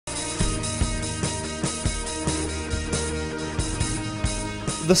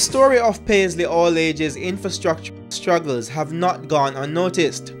The story of Paisley All Ages infrastructure struggles have not gone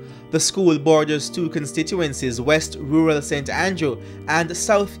unnoticed. The school borders two constituencies, West Rural St. Andrew and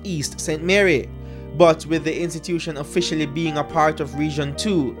South East St. Mary. But with the institution officially being a part of Region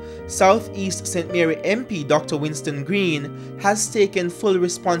 2, South East St. Mary MP Dr. Winston Green has taken full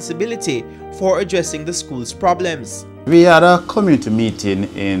responsibility for addressing the school's problems. We had a community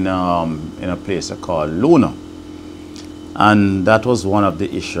meeting in a place called Luna. And that was one of the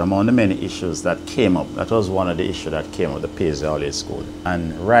issues, among the many issues that came up. That was one of the issues that came up with the Paisley All Age School.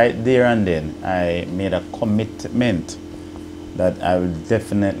 And right there and then, I made a commitment that I will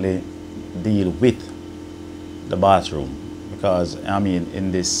definitely deal with the bathroom. Because, I mean,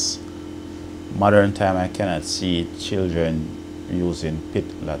 in this modern time, I cannot see children using pit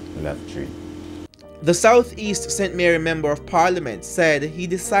latrine. The South East St. Mary Member of Parliament said he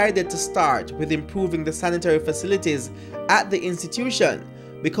decided to start with improving the sanitary facilities at the institution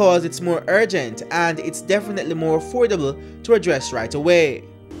because it's more urgent and it's definitely more affordable to address right away.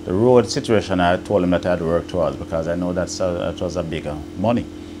 The road situation, I told him that I'd work towards because I know that was a bigger money.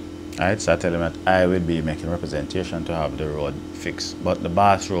 Right? So I tell him that I will be making representation to have the road fixed. But the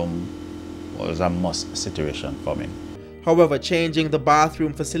bathroom was a must situation for me. However, changing the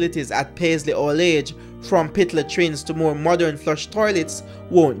bathroom facilities at Paisley All Age from pit latrines to more modern flush toilets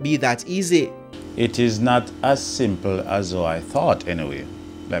won't be that easy. It is not as simple as though I thought anyway.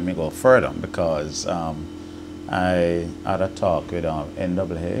 Let me go further because I had a talk with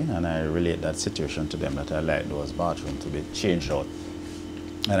NAA and I relate that situation to them that I like those bathrooms to be changed out.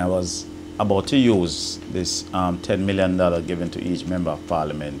 And I was about to use this $10 million given to each member of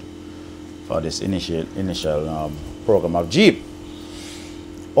parliament for this initial program of Jeep.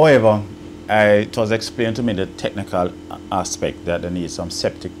 However, it was explained to me the technical aspect that they need some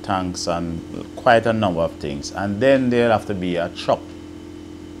septic tanks and quite a number of things, and then there'll have to be a truck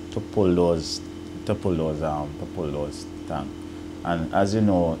to pull those tanks. And as you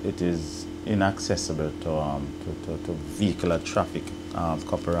know, it is inaccessible to vehicular traffic. A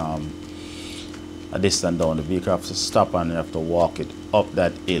distance down, the vehicle has to stop and you have to walk it up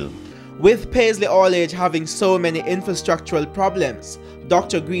that hill. With Paisley All Age having so many infrastructural problems,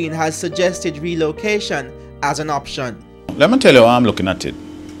 Dr. Green has suggested relocation as an option. Let me tell you how I'm looking at it.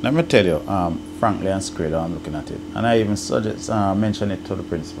 Let me tell you, frankly and straight, how I'm looking at it. And I even mentioned it to the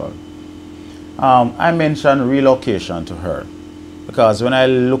principal. I mentioned relocation to her because when I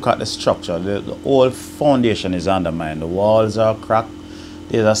look at the structure, the whole foundation is undermined. The walls are cracked.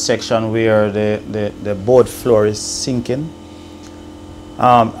 There's a section where the board floor is sinking.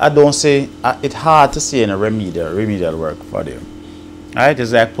 I don't say it's hard to see any remedial work for them. Right?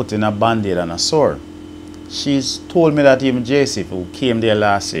 It's like putting a band-aid on a sore. She's told me that even JC, who came there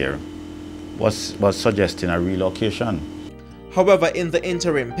last year, was suggesting a relocation. However, in the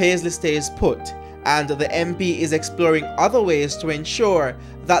interim, Paisley stays put, and the MP is exploring other ways to ensure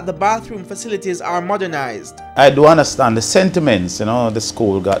that the bathroom facilities are modernized. I do understand the sentiments, you know, the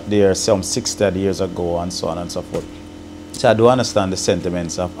school got there some 60 years ago and so on and so forth. So I do understand the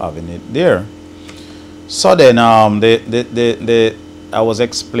sentiments of having it there. So then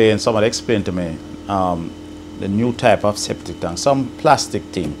somebody explained to me the new type of septic tank, some plastic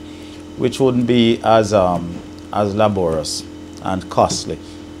thing, which wouldn't be as laborious and costly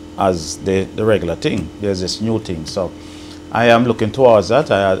as the regular thing. There's this new thing. So I am looking towards that.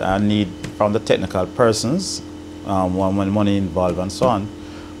 I need from the technical persons, when money involved and so on.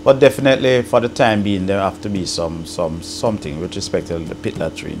 But definitely for the time being, there have to be something with respect to the pit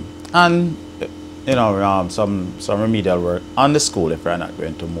latrine. And you know, some remedial work on the school if we're not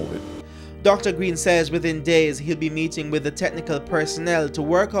going to move it. Dr. Green says within days he'll be meeting with the technical personnel to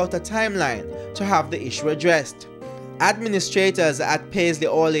work out a timeline to have the issue addressed. Administrators at Paisley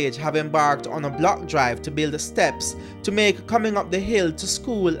All Age have embarked on a block drive to build steps to make coming up the hill to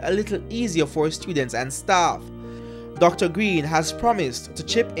school a little easier for students and staff. Dr. Green has promised to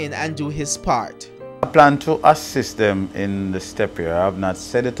chip in and do his part. I plan to assist them in the step here. I have not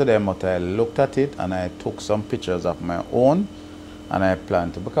said it to them, but I looked at it and I took some pictures of my own and I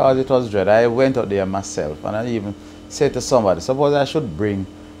planned to, because it was dread. I went out there myself and I even said to somebody, suppose I should bring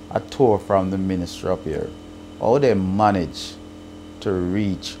a tour from the ministry up here. How they manage to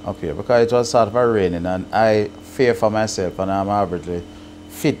reach up here, because it was sort of raining and I fear for myself and I'm averagely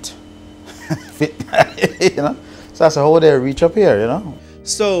fit. You know? So that's how they reach up here, you know.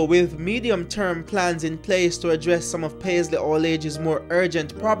 So, with medium-term plans in place to address some of Paisley All Age's more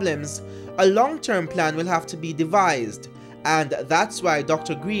urgent problems, a long-term plan will have to be devised. And that's why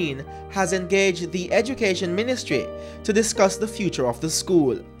Dr. Green has engaged the Education Ministry to discuss the future of the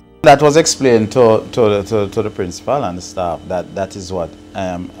school. That was explained to the principal and the staff that is what I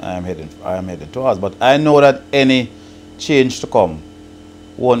am heading towards. But I know that any change to come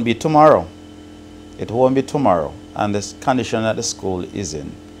won't be tomorrow. It won't be tomorrow. And this condition that the school is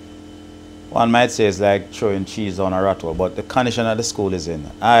in, one might say it's like throwing cheese on a rat hole, but the condition that the school is in,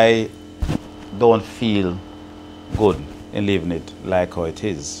 I don't feel good in leaving it like how it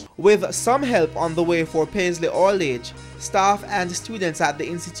is. With some help on the way for Paisley All Age, staff and students at the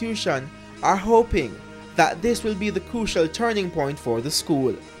institution are hoping that this will be the crucial turning point for the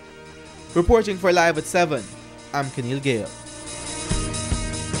school. Reporting for Live at 7, I'm Kaneal Gayle.